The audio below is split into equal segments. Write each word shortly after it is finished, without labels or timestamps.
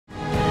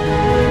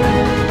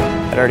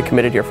I'd already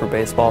committed here for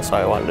baseball, so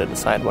I wanted to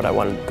decide what I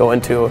wanted to go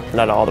into.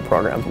 Not all the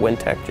programs.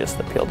 WinTech just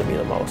appealed to me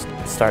the most.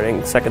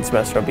 Starting second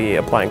semester, I'll be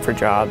applying for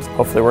jobs,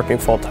 hopefully working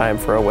full-time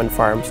for a wind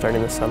farm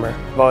starting this summer.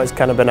 I've always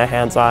kind of been a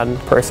hands-on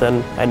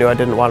person. I knew I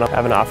didn't want to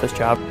have an office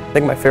job. I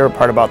think my favorite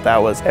part about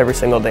that was every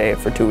single day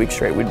for 2 weeks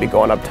straight, we'd be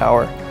going up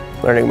tower,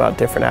 learning about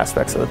different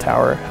aspects of the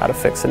tower, how to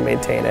fix and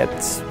maintain it.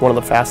 It's one of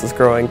the fastest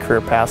growing career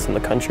paths in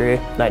the country,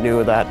 and I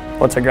knew that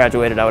once I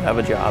graduated I would have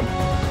a job.